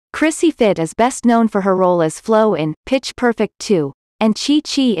Chrissie Fit is best known for her role as Flo in Pitch Perfect 2, and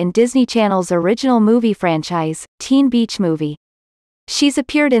Chi-Chi in Disney Channel's original movie franchise, Teen Beach Movie. She's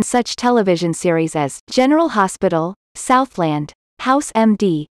appeared in such television series as General Hospital, Southland, House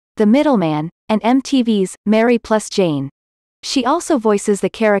MD, The Middleman, and MTV's Mary Plus Jane. She also voices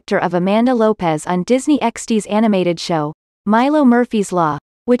the character of Amanda Lopez on Disney XD's animated show, Milo Murphy's Law,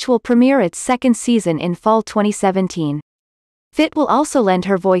 which will premiere its second season in fall 2017. Fit will also lend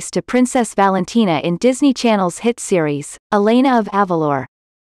her voice to Princess Valentina in Disney Channel's hit series, Elena of Avalor.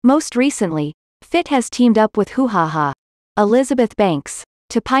 Most recently, Fit has teamed up with Hoo-Ha-Ha, Elizabeth Banks,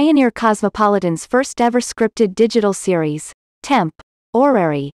 to pioneer Cosmopolitan's first-ever scripted digital series, Temp.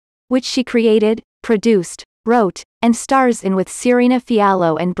 Orrery, which she created, produced, wrote, and stars in with Serena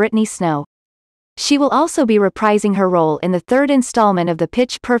Fiallo and Brittany Snow. She will also be reprising her role in the third installment of the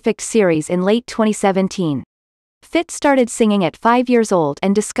Pitch Perfect series in late 2017. Fit started singing at 5 years old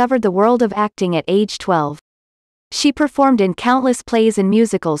and discovered the world of acting at age 12. She performed in countless plays and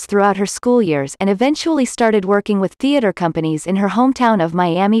musicals throughout her school years and eventually started working with theater companies in her hometown of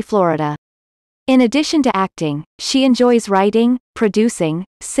Miami, Florida. In addition to acting, she enjoys writing, producing,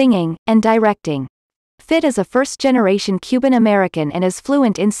 singing, and directing. Fit is a first-generation Cuban American and is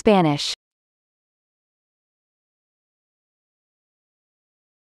fluent in Spanish.